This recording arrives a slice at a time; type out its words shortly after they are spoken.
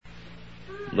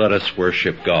Let us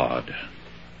worship God.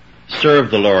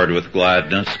 Serve the Lord with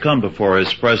gladness. Come before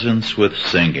His presence with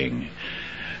singing.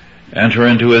 Enter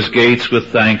into His gates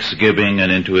with thanksgiving and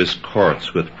into His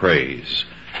courts with praise.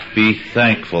 Be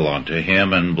thankful unto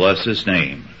Him and bless His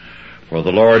name. For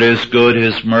the Lord is good,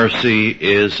 His mercy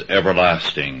is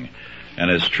everlasting, and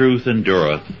His truth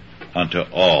endureth unto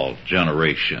all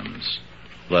generations.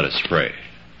 Let us pray.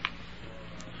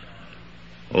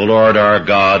 O Lord our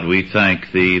God, we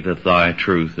thank Thee that Thy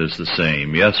truth is the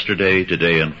same, yesterday,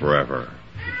 today, and forever,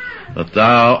 that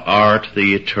Thou art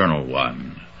the Eternal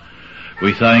One.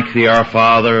 We thank Thee, our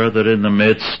Father, that in the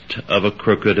midst of a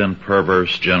crooked and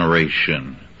perverse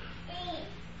generation,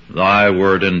 Thy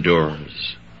word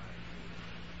endures.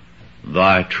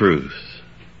 Thy truth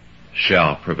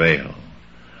shall prevail.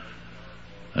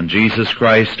 And Jesus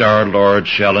Christ our Lord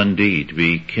shall indeed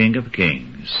be King of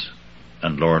kings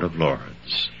and Lord of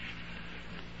lords.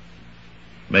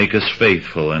 Make us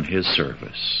faithful in His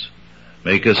service.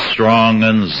 Make us strong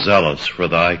and zealous for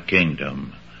Thy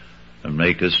kingdom, and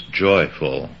make us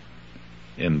joyful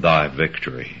in Thy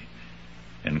victory.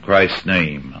 In Christ's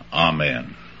name,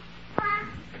 Amen.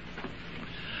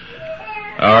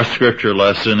 Our scripture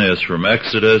lesson is from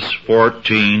Exodus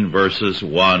 14, verses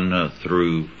 1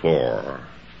 through 4.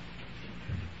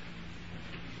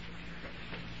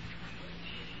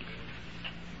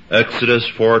 Exodus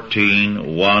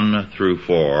 14, 1 through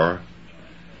 4,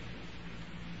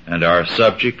 and our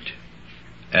subject,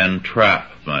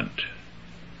 entrapment.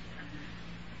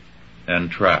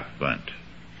 Entrapment.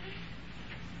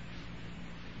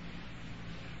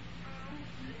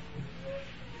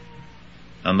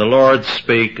 And the Lord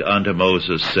spake unto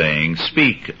Moses, saying,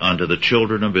 Speak unto the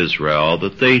children of Israel,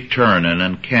 that they turn and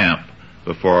encamp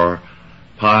before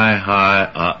Pi-hahiroth,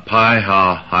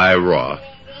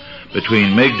 between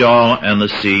Migdol and the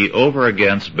sea, over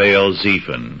against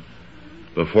Baal-zephon.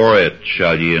 Before it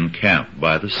shall ye encamp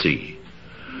by the sea.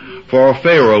 For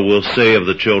Pharaoh will say of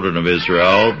the children of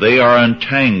Israel, They are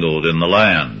entangled in the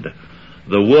land.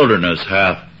 The wilderness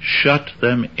hath shut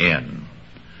them in.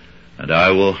 And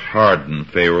I will harden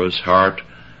Pharaoh's heart,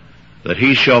 that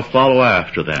he shall follow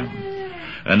after them.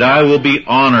 And I will be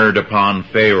honored upon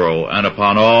Pharaoh and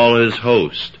upon all his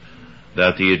host,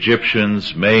 that the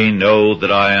Egyptians may know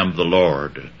that I am the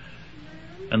Lord.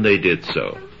 And they did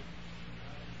so.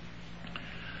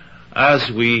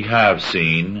 As we have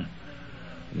seen,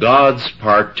 God's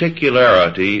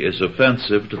particularity is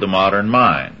offensive to the modern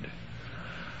mind.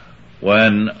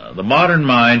 When the modern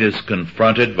mind is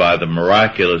confronted by the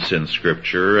miraculous in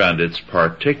Scripture and its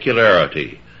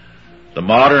particularity, the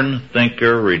modern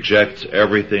thinker rejects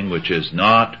everything which is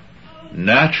not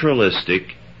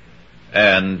naturalistic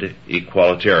and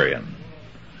equalitarian.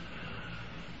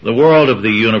 The world of the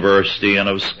university and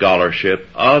of scholarship,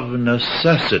 of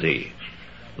necessity,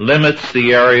 limits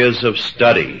the areas of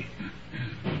study.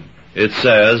 It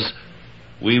says,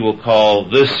 we will call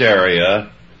this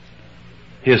area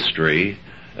history,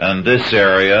 and this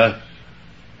area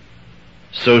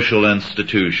social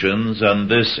institutions, and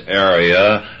this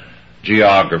area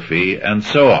geography, and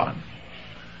so on.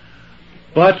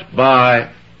 But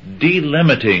by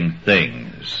delimiting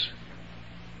things,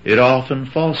 it often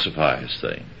falsifies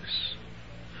things.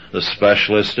 The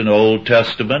specialist in Old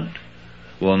Testament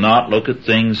will not look at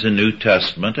things in New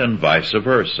Testament, and vice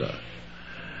versa.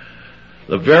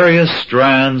 The various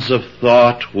strands of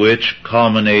thought which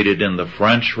culminated in the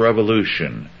French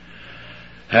Revolution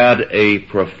had a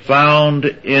profound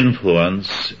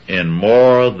influence in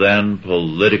more than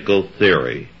political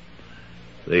theory.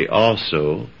 They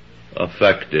also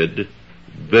affected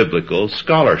biblical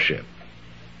scholarship.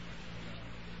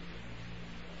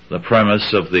 The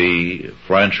premise of the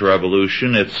French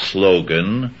Revolution, its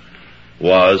slogan,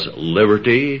 was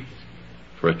liberty,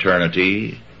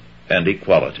 fraternity, and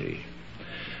equality.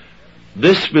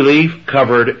 This belief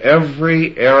covered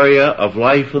every area of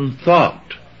life and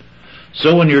thought.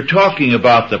 So when you're talking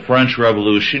about the French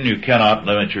Revolution, you cannot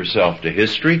limit yourself to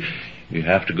history. You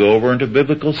have to go over into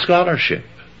biblical scholarship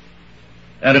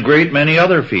and a great many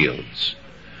other fields.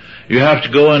 You have to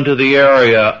go into the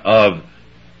area of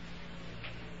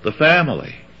the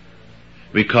family,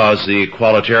 because the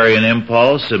equalitarian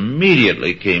impulse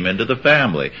immediately came into the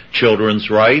family. Children's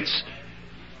rights,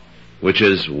 which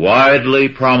is widely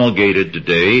promulgated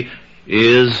today,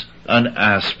 is an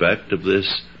aspect of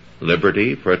this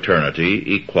liberty,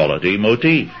 fraternity, equality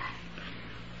motif.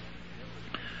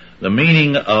 The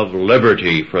meaning of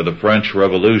liberty for the French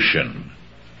Revolution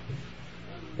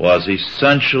was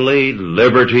essentially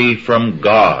liberty from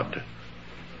God,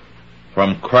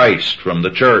 from Christ, from the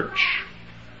church.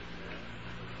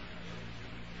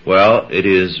 Well, it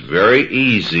is very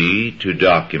easy to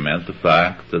document the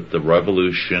fact that the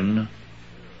revolution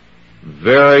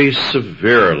very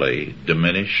severely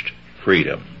diminished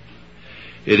freedom.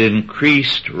 It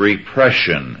increased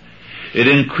repression. It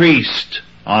increased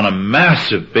on a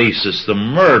massive basis the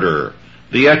murder,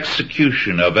 the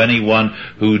execution of anyone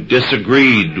who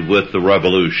disagreed with the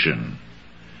revolution.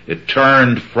 It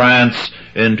turned France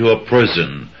into a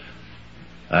prison,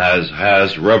 as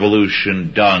has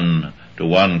revolution done to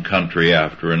one country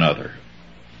after another.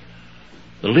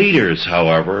 The leaders,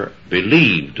 however,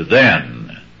 believed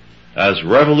then, as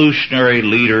revolutionary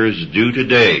leaders do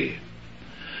today,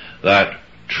 that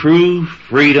true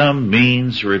freedom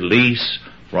means release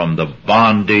from the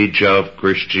bondage of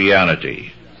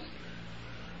Christianity.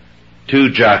 Two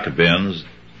Jacobins,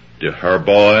 de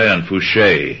Herbois and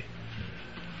Fouché,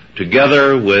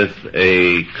 together with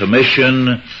a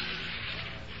commission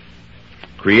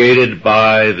created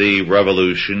by the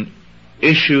revolution,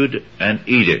 issued an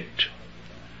edict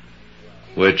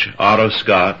which Otto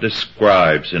Scott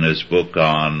describes in his book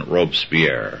on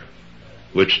Robespierre,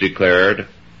 which declared,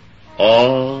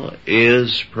 "All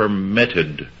is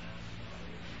permitted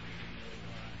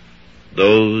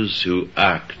those who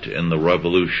act in the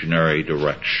revolutionary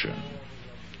direction."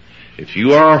 If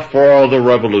you are for the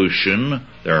revolution,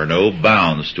 there are no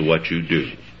bounds to what you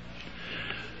do.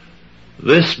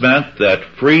 This meant that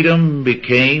freedom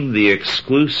became the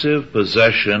exclusive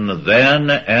possession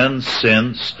then and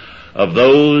since of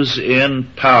those in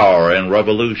power in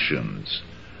revolutions,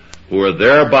 who were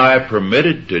thereby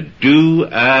permitted to do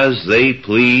as they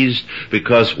pleased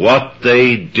because what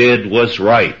they did was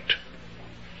right.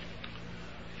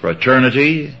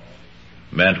 Fraternity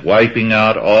meant wiping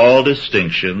out all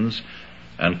distinctions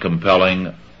and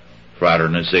compelling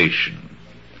fraternization.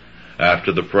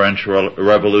 After the French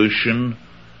Revolution,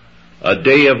 a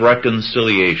day of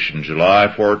reconciliation, July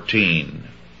 14,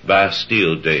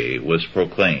 Bastille Day, was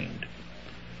proclaimed.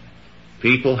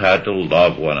 People had to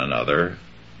love one another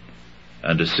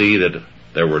and to see that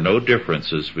there were no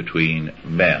differences between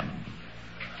men.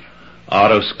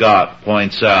 Otto Scott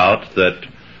points out that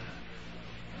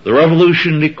the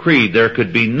revolution decreed there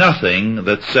could be nothing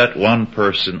that set one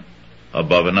person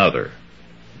above another.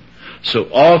 So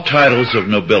all titles of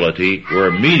nobility were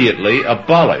immediately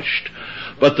abolished.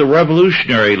 But the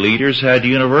revolutionary leaders had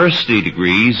university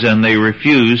degrees and they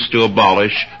refused to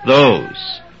abolish those.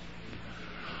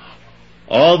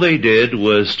 All they did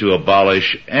was to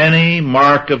abolish any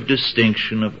mark of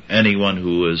distinction of anyone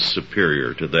who was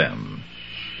superior to them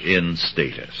in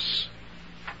status.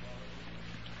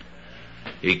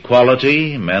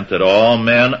 Equality meant that all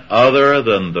men other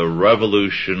than the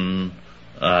revolution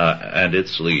and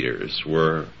its leaders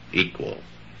were equal,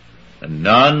 and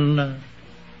none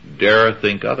dare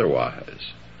think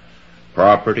otherwise.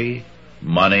 Property,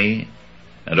 money,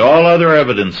 and all other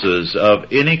evidences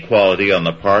of inequality on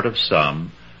the part of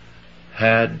some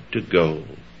had to go.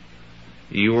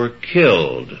 You were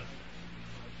killed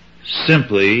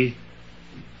simply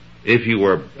if you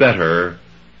were better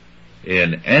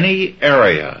in any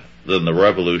area than the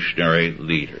revolutionary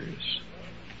leaders.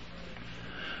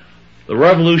 The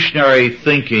revolutionary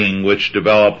thinking which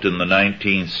developed in the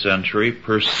 19th century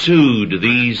pursued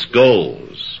these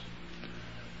goals.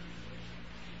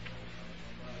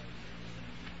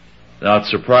 Not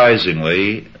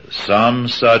surprisingly, some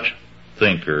such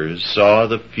thinkers saw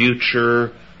the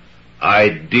future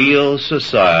ideal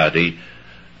society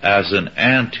as an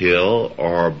anthill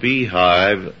or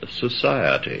beehive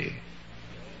society.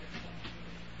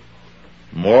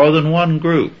 More than one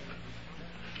group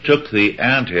took the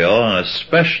anthill, and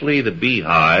especially the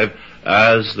beehive,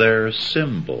 as their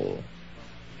symbol.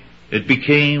 It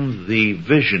became the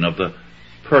vision of the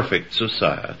perfect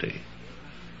society.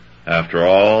 After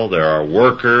all, there are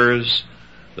workers,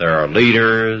 there are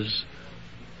leaders,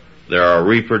 there are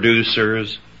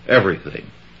reproducers, everything.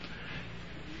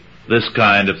 This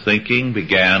kind of thinking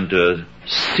began to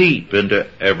seep into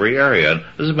every area.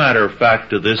 As a matter of fact,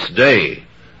 to this day,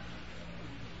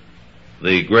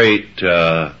 the great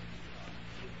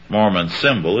Mormon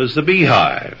symbol is the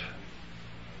beehive.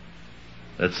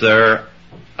 That's their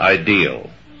ideal.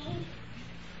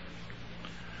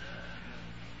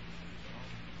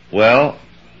 Well,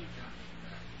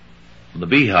 the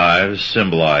beehive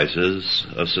symbolizes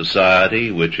a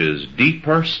society which is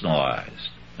depersonalized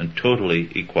and totally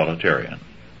equalitarian.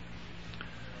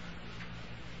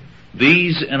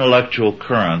 These intellectual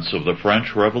currents of the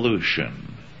French Revolution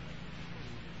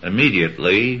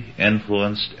immediately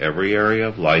influenced every area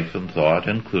of life and thought,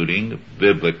 including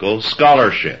biblical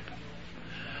scholarship.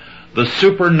 The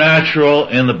supernatural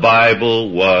in the Bible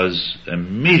was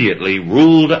immediately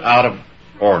ruled out of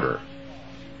order.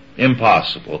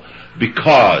 Impossible,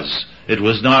 because it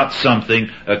was not something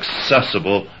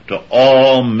accessible to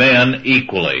all men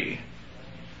equally.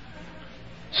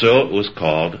 So it was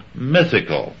called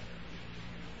mythical.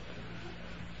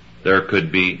 There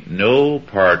could be no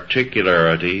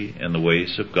particularity in the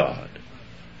ways of God.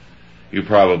 You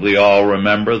probably all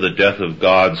remember the Death of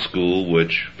God school,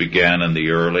 which began in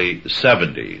the early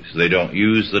 70s. They don't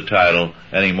use the title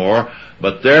anymore,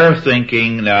 but their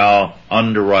thinking now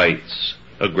underwrites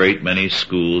a great many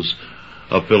schools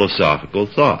of philosophical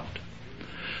thought.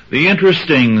 The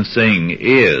interesting thing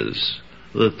is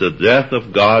that the Death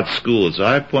of God school, as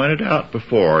I pointed out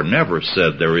before, never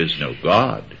said there is no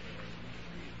God.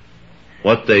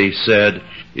 What they said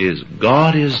is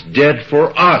God is dead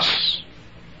for us.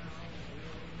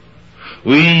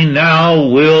 We now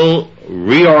will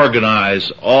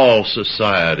reorganize all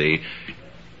society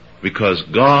because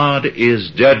God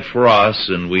is dead for us,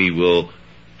 and we will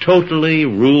totally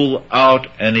rule out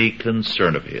any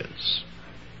concern of His,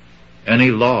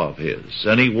 any law of His,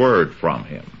 any word from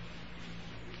Him.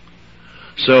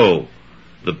 So,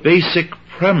 the basic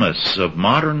premise of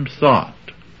modern thought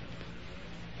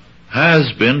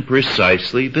has been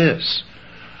precisely this.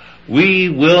 We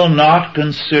will not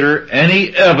consider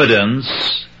any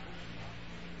evidence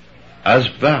as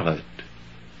valid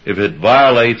if it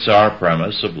violates our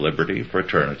premise of liberty,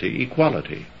 fraternity,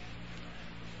 equality.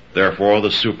 Therefore,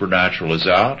 the supernatural is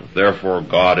out. Therefore,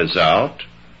 God is out.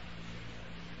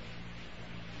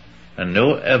 And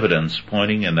no evidence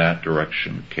pointing in that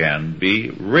direction can be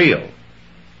real.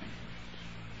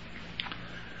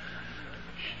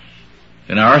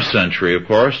 In our century, of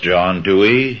course, John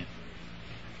Dewey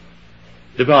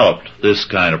developed this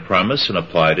kind of premise and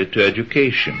applied it to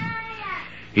education.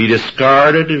 He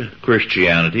discarded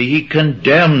Christianity. He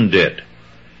condemned it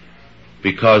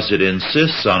because it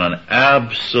insists on an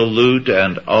absolute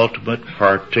and ultimate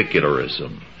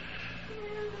particularism,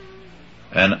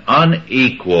 an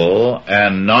unequal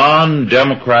and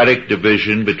non-democratic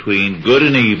division between good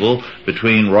and evil,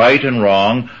 between right and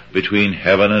wrong, between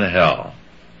heaven and hell.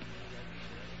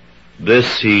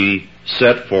 This he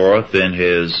set forth in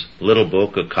his little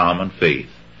book, A Common Faith,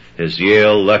 his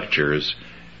Yale lectures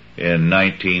in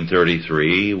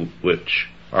 1933, which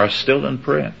are still in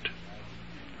print.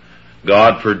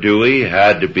 God for Dewey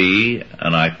had to be,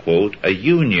 and I quote, a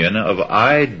union of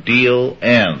ideal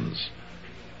ends,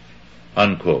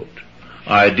 unquote.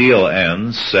 Ideal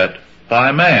ends set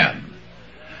by man.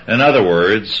 In other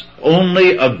words,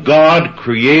 only a God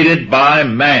created by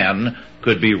man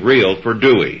could be real for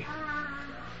Dewey.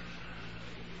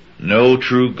 No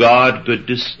true God could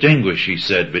distinguish, he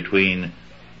said, between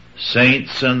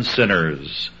saints and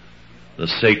sinners, the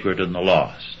sacred and the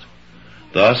lost.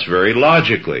 Thus, very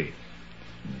logically,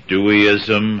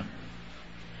 Deweyism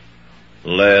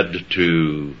led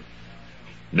to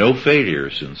no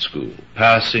failures in school,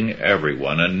 passing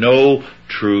everyone, and no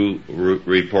true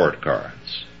report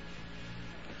cards.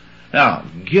 Now,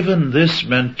 given this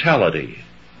mentality,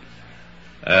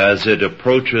 as it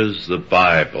approaches the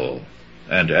Bible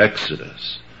and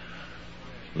Exodus,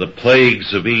 the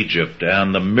plagues of Egypt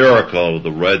and the miracle of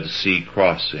the Red Sea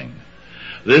crossing,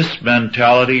 this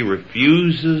mentality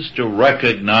refuses to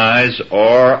recognize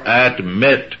or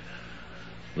admit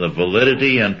the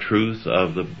validity and truth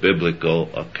of the biblical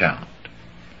account.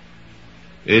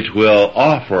 It will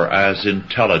offer as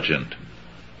intelligent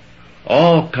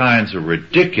all kinds of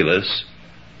ridiculous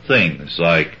things,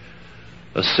 like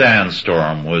a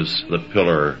sandstorm was the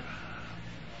pillar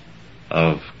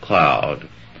of cloud,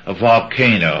 a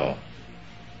volcano,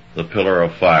 the pillar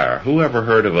of fire. Who ever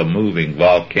heard of a moving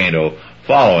volcano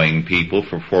following people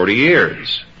for 40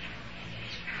 years?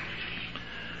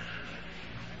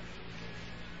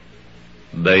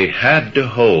 They had to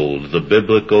hold the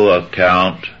biblical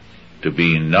account to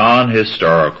be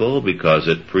non-historical because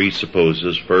it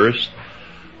presupposes, first,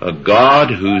 a God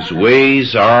whose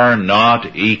ways are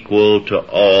not equal to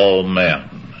all men,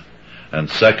 and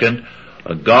second,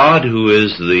 a God who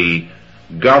is the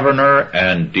governor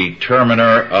and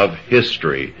determiner of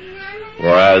history,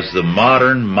 whereas the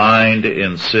modern mind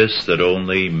insists that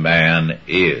only man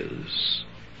is.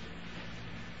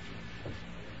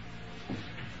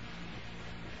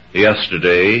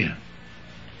 Yesterday,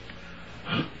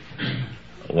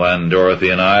 when Dorothy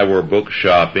and I were book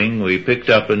shopping, we picked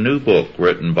up a new book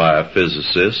written by a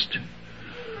physicist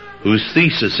whose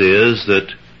thesis is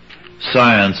that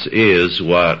science is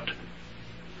what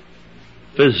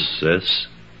physicists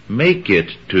make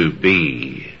it to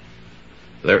be.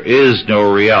 There is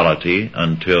no reality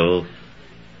until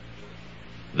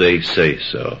they say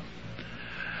so.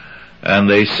 And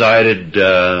they cited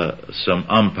some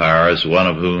umpires, one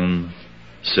of whom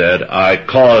said, "I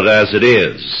call it as it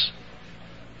is."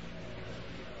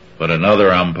 But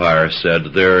another umpire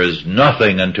said, "There is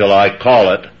nothing until I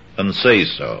call it and say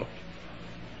so."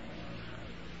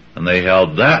 And they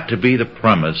held that to be the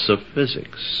premise of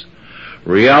physics.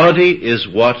 Reality is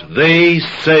what they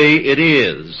say it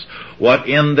is, what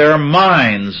in their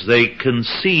minds they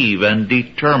conceive and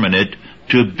determine it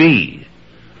to be.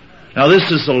 Now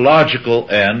this is the logical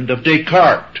end of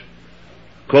Descartes.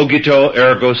 Cogito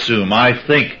ergo sum, I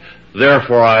think,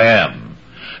 therefore I am.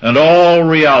 And all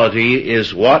reality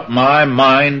is what my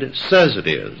mind says it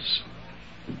is.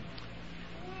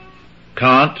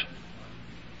 Kant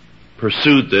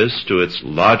pursued this to its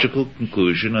logical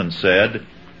conclusion and said,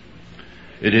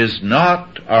 it is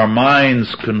not our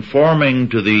minds conforming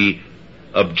to the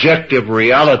objective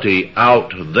reality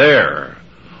out there.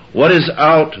 What is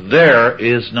out there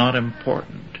is not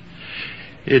important.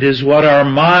 It is what our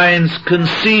minds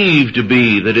conceive to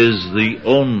be that is the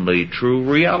only true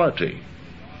reality.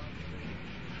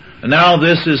 And now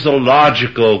this is the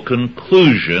logical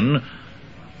conclusion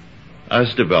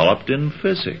as developed in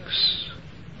physics.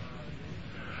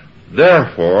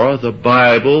 Therefore, the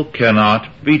Bible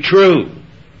cannot be true.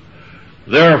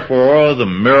 Therefore, the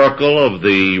miracle of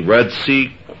the Red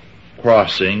Sea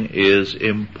crossing is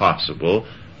impossible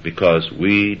because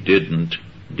we didn't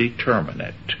determine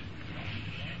it.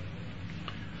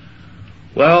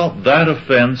 Well, that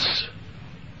offense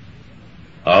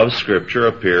of Scripture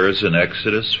appears in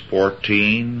Exodus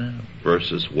 14,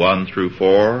 verses 1 through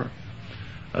 4,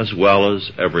 as well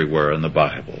as everywhere in the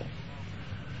Bible.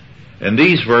 In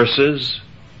these verses,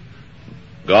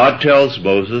 God tells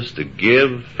Moses to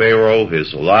give Pharaoh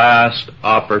his last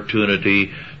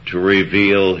opportunity to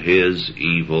reveal his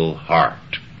evil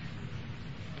heart.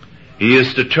 He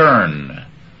is to turn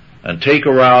and take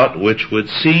a route which would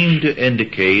seem to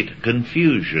indicate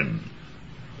confusion,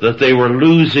 that they were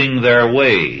losing their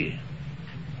way.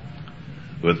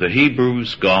 With the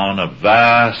Hebrews gone, a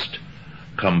vast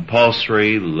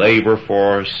compulsory labor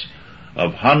force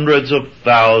of hundreds of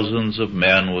thousands of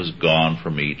men was gone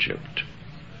from Egypt.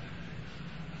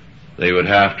 They would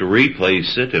have to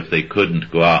replace it if they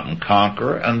couldn't go out and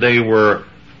conquer, and they were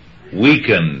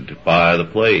weakened by the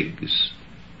plagues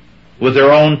with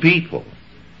their own people.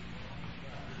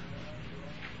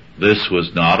 This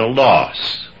was not a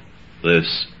loss,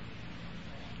 this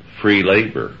free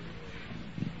labor,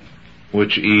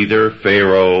 which either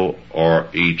Pharaoh or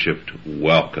Egypt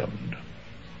welcomed.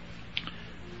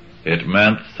 It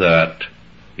meant that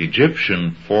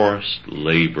Egyptian forced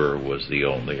labor was the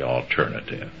only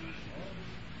alternative.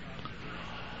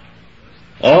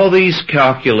 All these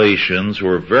calculations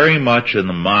were very much in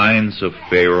the minds of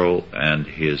Pharaoh and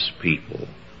his people,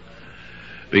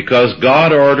 because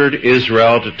God ordered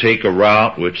Israel to take a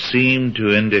route which seemed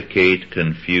to indicate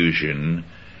confusion.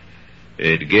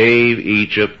 It gave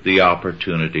Egypt the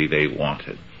opportunity they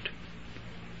wanted.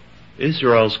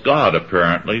 Israel's God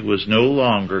apparently was no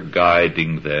longer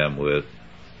guiding them with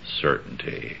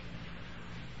certainty.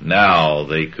 Now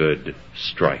they could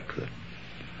strike them.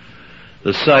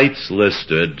 The sites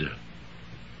listed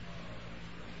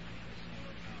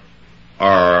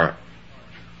are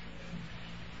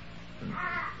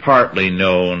partly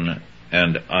known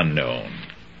and unknown.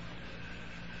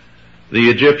 The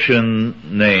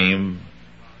Egyptian name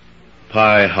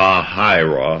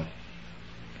Pi-ha-Hiroth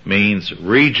means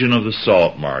region of the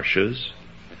salt marshes,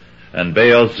 and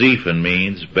Baal-Zephon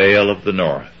means Baal of the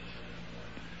north.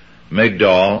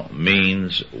 Migdal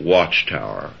means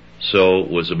watchtower, so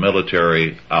was a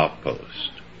military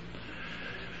outpost.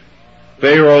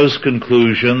 Pharaoh's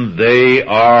conclusion, they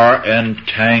are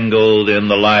entangled in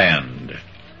the land,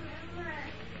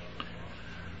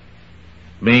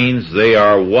 means they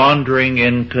are wandering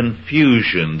in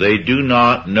confusion. They do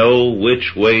not know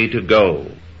which way to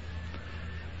go.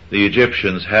 The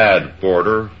Egyptians had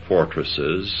border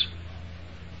fortresses.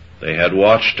 They had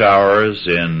watchtowers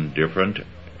in different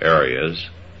areas.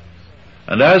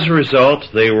 And as a result,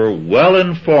 they were well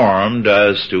informed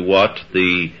as to what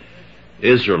the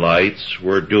Israelites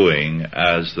were doing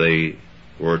as they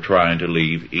were trying to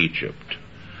leave Egypt.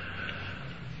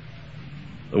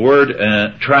 The word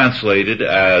translated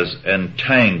as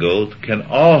entangled can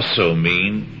also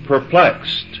mean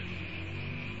perplexed.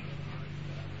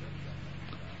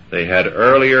 They had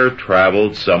earlier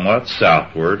traveled somewhat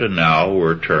southward and now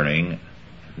were turning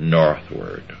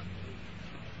northward.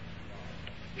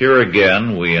 Here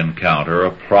again we encounter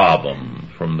a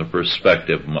problem from the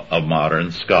perspective of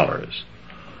modern scholars.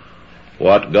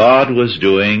 What God was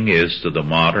doing is to the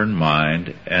modern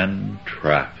mind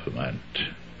entrapment.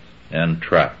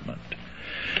 entrapment.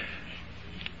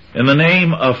 In the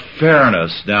name of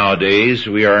fairness nowadays,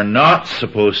 we are not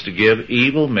supposed to give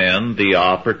evil men the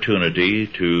opportunity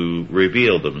to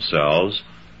reveal themselves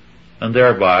and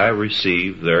thereby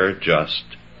receive their just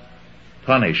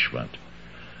punishment.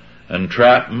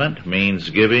 Entrapment means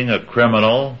giving a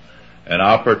criminal an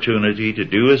opportunity to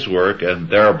do his work and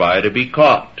thereby to be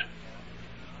caught.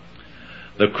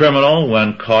 The criminal,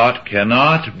 when caught,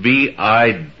 cannot be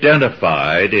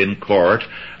identified in court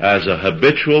as a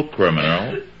habitual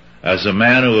criminal, as a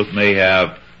man who may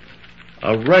have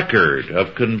a record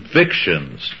of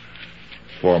convictions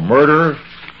for murder,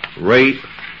 rape,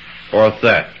 or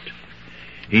theft.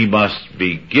 He must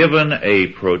be given a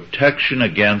protection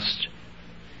against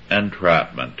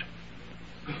entrapment,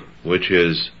 which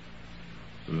his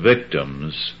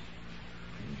victims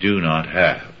do not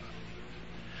have.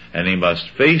 And he must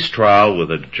face trial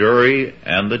with a jury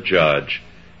and the judge,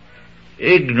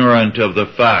 ignorant of the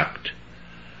fact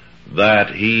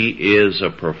that he is a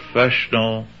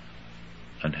professional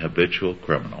and habitual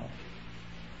criminal.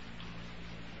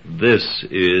 This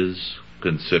is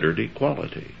considered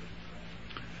equality.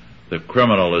 The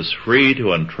criminal is free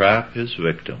to entrap his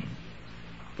victim,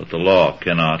 but the law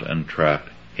cannot entrap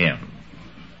him.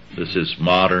 This is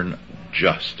modern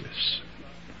justice.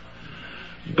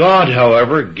 God,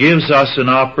 however, gives us an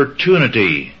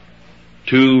opportunity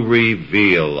to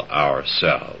reveal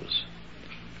ourselves.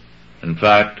 In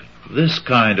fact, this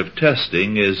kind of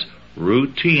testing is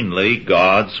routinely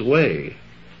God's way.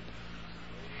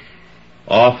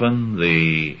 Often,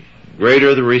 the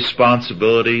greater the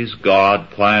responsibilities God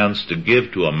plans to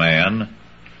give to a man,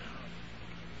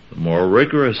 the more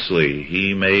rigorously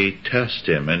he may test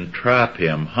him, entrap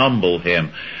him, humble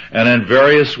him, and in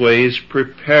various ways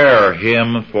prepare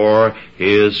him for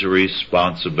his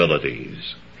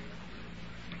responsibilities.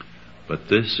 But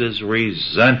this is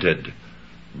resented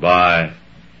by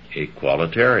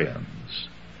equalitarians.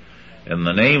 In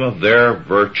the name of their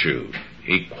virtue,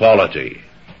 equality,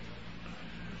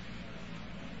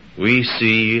 we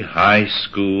see high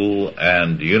school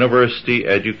and university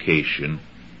education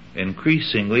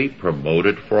increasingly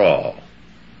promoted for all,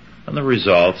 and the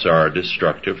results are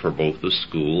destructive for both the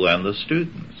school and the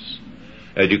students.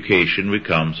 Education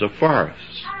becomes a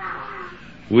farce.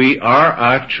 We are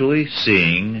actually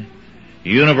seeing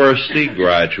university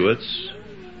graduates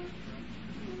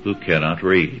who cannot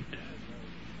read.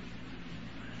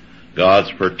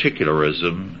 God's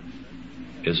particularism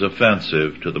is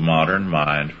offensive to the modern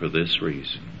mind for this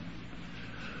reason.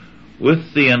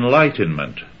 With the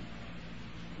Enlightenment,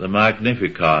 the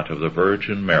Magnificat of the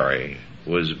Virgin Mary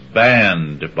was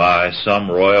banned by some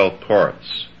royal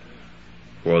courts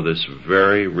for this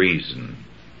very reason,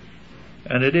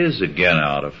 and it is again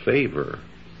out of favor.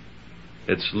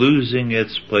 It's losing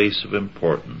its place of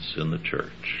importance in the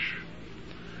church.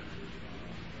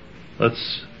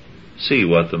 Let's see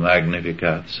what the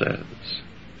Magnificat says.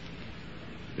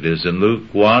 It is in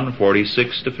Luke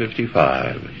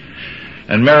 1:46-55.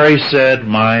 And Mary said,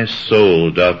 My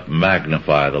soul doth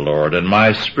magnify the Lord, and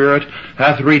my spirit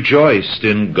hath rejoiced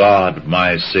in God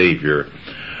my Saviour.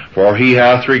 For he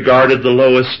hath regarded the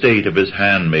low estate of his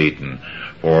handmaiden.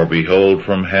 For behold,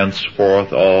 from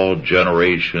henceforth all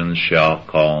generations shall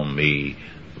call me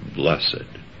blessed.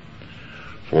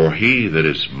 For he that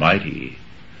is mighty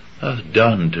hath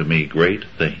done to me great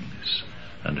things,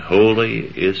 and holy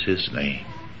is his name.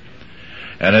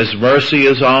 And his mercy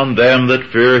is on them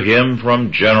that fear him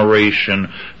from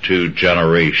generation to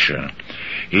generation.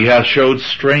 He hath showed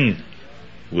strength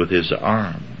with his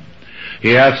arm.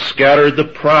 He hath scattered the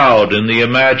proud in the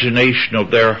imagination of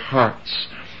their hearts.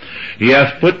 He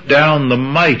hath put down the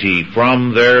mighty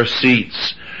from their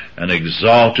seats, and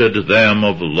exalted them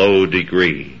of low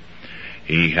degree.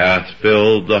 He hath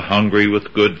filled the hungry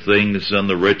with good things, and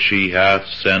the rich he hath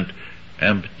sent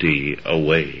empty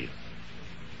away.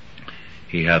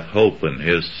 He hath holpen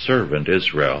his servant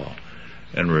Israel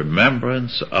in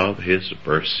remembrance of his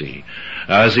mercy,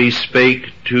 as he spake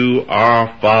to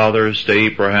our fathers, to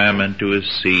Abraham, and to his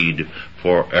seed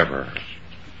forever.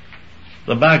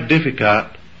 The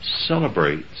Magnificat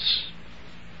celebrates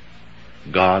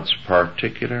God's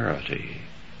particularity.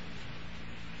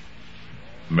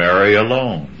 Mary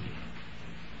alone,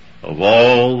 of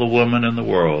all the women in the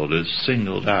world, is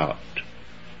singled out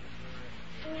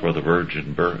for the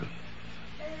virgin birth.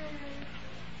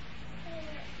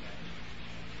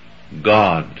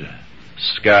 God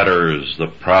scatters the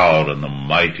proud and the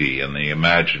mighty in the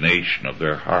imagination of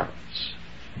their hearts.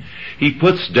 He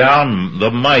puts down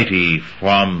the mighty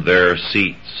from their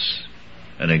seats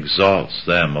and exalts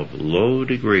them of low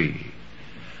degree.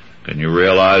 Can you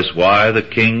realize why the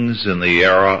kings in the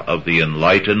era of the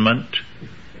Enlightenment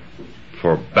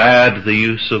forbade the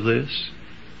use of this?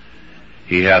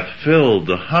 He hath filled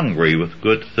the hungry with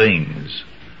good things,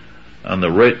 and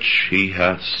the rich he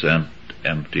hath sent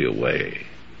empty away.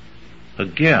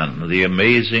 Again, the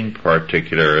amazing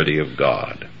particularity of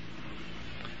God.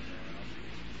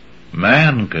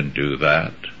 Man can do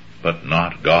that, but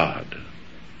not God.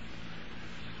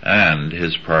 And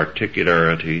his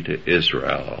particularity to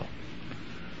Israel.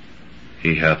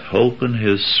 He hath holpen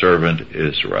his servant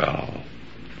Israel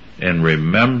in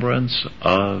remembrance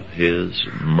of his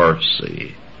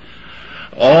mercy.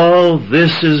 All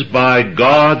this is by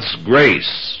God's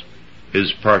grace,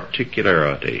 his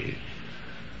particularity,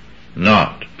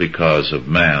 not because of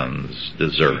man's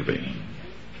deserving.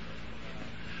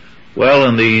 Well,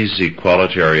 in these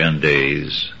equalitarian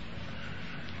days,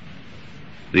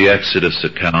 the Exodus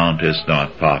account is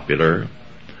not popular,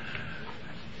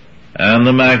 and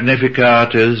the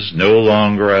Magnificat is no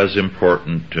longer as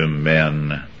important to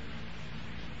men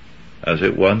as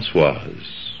it once was.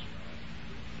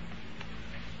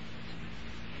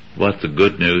 But the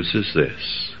good news is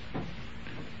this: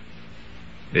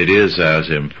 it is as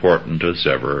important as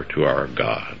ever to our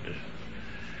God,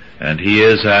 and he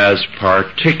is as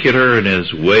particular in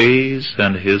his ways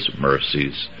and his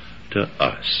mercies to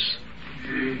us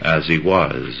as he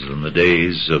was in the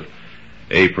days of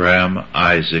Abraham,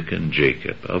 Isaac, and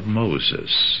Jacob, of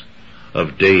Moses,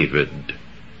 of David,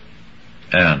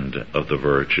 and of the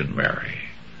Virgin Mary.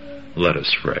 Let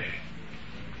us pray.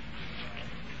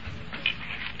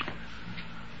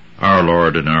 Our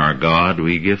Lord and our God,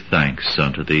 we give thanks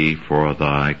unto thee for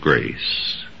thy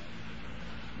grace.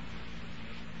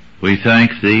 We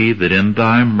thank thee that in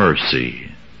thy mercy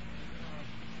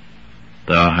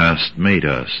thou hast made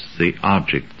us the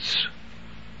objects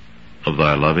of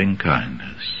thy loving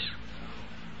kindness,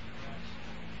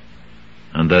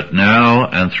 and that now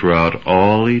and throughout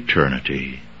all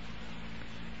eternity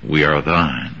we are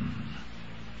thine,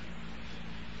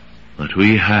 that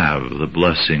we have the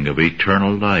blessing of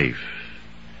eternal life,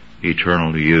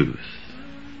 eternal youth,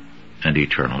 and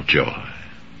eternal joy.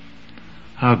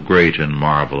 How great and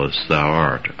marvelous thou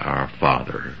art, our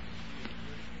Father,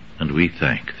 and we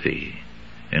thank thee.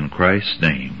 In Christ's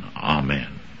name, amen.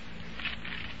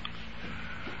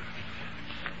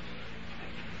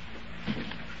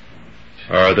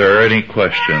 Are there any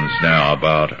questions now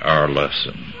about our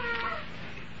lesson?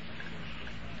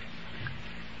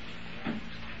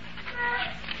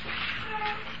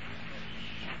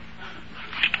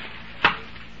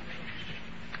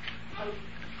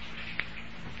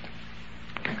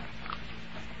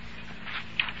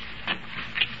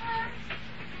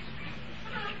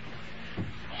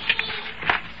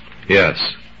 Yes.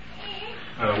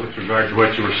 With regard to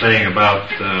what you were saying about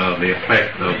the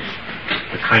effect of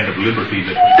the kind of liberty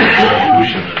that the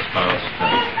Revolution espoused,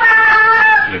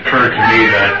 it occurred to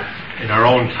me that in our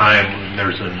own time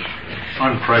there's an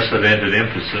unprecedented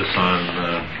emphasis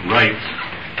on rights,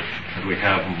 and we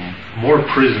have more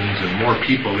prisons and more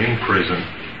people in prison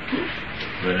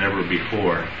than ever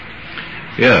before.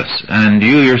 Yes, and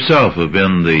you yourself have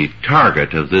been the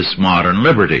target of this modern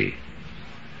liberty.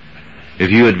 If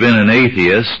you had been an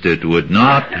atheist, it would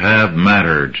not have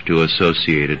mattered to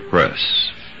Associated Press.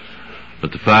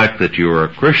 But the fact that you were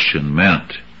a Christian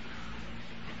meant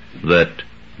that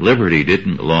liberty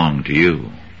didn't belong to you,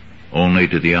 only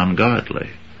to the ungodly.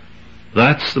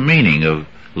 That's the meaning of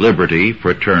liberty,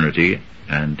 fraternity,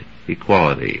 and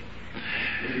equality.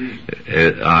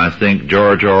 I think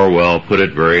George Orwell put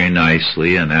it very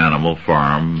nicely in Animal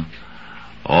Farm.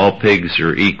 All pigs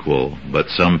are equal, but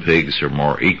some pigs are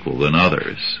more equal than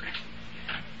others.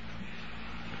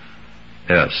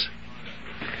 Yes.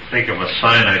 Think of a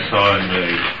sign I saw in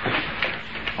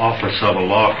the office of a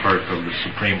law clerk of the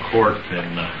Supreme Court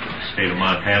in the state of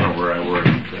Montana where I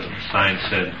worked. The sign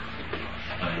said,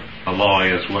 "A law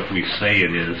is what we say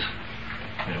it is."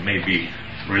 It may be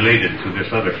related to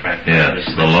this other fact. Yes,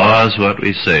 the law is what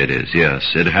we say it is. Yes,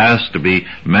 it has to be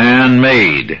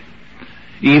man-made.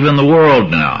 Even the world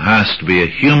now has to be a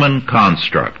human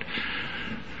construct.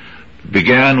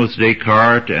 Began with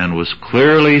Descartes and was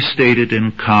clearly stated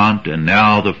in Kant, and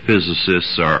now the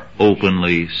physicists are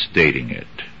openly stating it.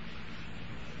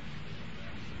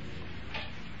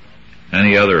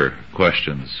 Any other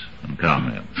questions and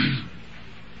comments?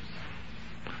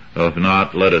 Well, if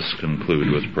not, let us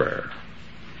conclude with prayer.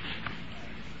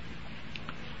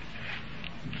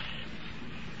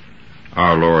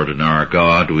 Our Lord and our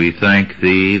God, we thank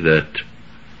thee that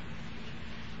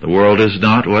the world is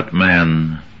not what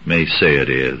man may say it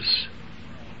is.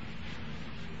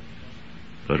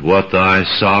 but what thy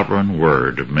sovereign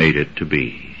word made it to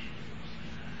be.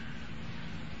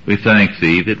 We thank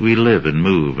thee that we live and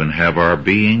move and have our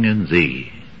being in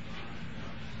thee,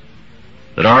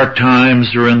 that our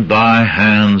times are in thy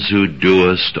hands who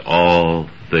doest all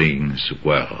things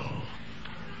well.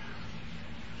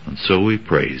 And so we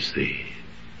praise thee,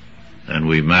 and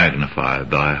we magnify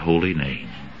thy holy name.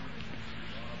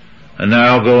 And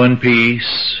now go in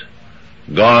peace.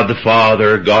 God the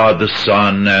Father, God the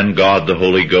Son, and God the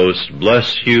Holy Ghost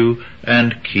bless you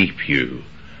and keep you,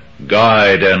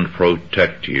 guide and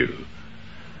protect you,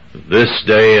 this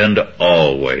day and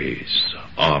always.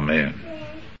 Amen.